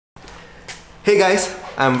Hey guys,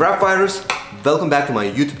 I'm Virus. Welcome back to my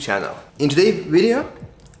YouTube channel. In today's video,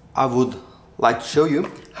 I would like to show you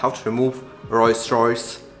how to remove Rolls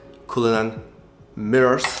Royce Cullinan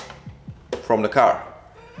mirrors from the car.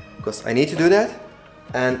 Because I need to do that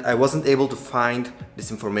and I wasn't able to find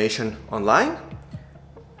this information online.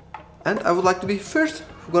 And I would like to be first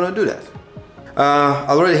who's gonna do that. I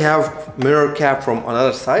already have mirror cap from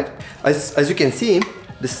another side. As you can see,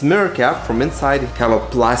 this mirror cap from inside have a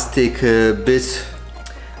plastic bit,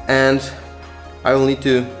 and I will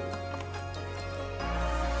use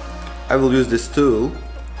this tool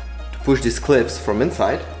to push these clips from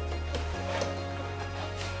inside.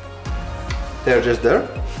 They're just there.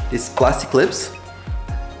 These plastic clips,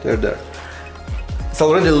 they're there. It's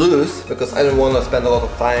already loose because I don't want to spend a lot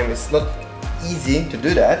of time. It's not easy to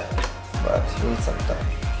do that, but you need some time.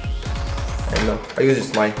 I know. I use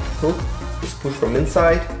this my hook. Just push from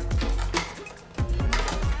inside.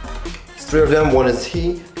 There's three of them. One is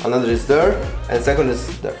here, another is there, and second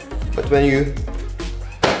is there. But when you're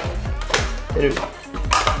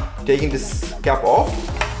taking this cap off,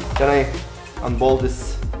 then I unbolt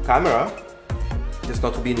this camera, just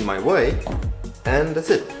not to be in my way, and that's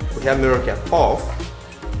it. We have mirror cap off.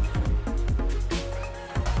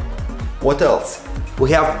 What else? We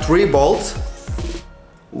have 3 bolts.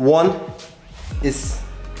 One is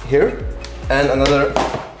here and another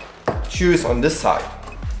 2 is on this side.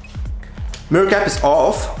 Mirror cap is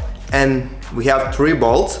off and we have 3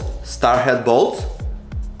 bolts, star head bolts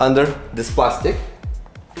under this plastic.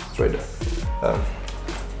 It's right there.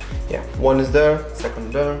 Yeah, one is there,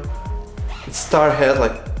 second there. It's star head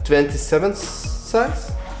like 27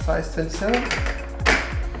 size 27.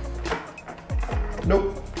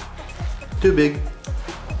 Nope, too big.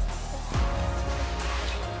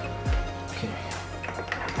 Okay.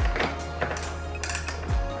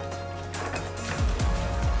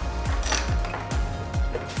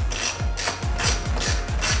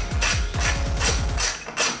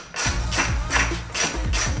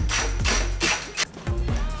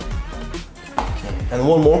 And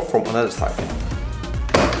one more from another side.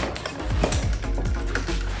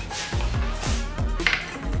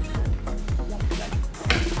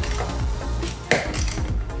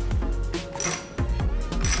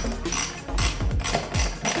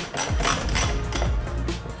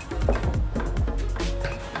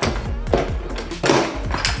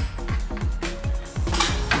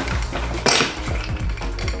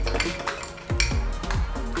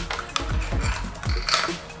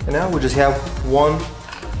 And now we just have one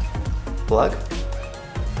plug.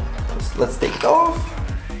 Let's take it off.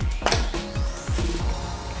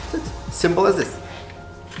 That's it. Simple as this.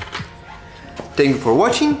 Thank you for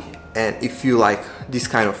watching, and if you like these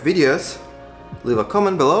kind of videos, leave a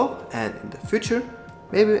comment below, and in the future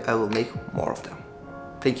maybe I will make more of them.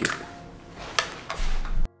 Thank you.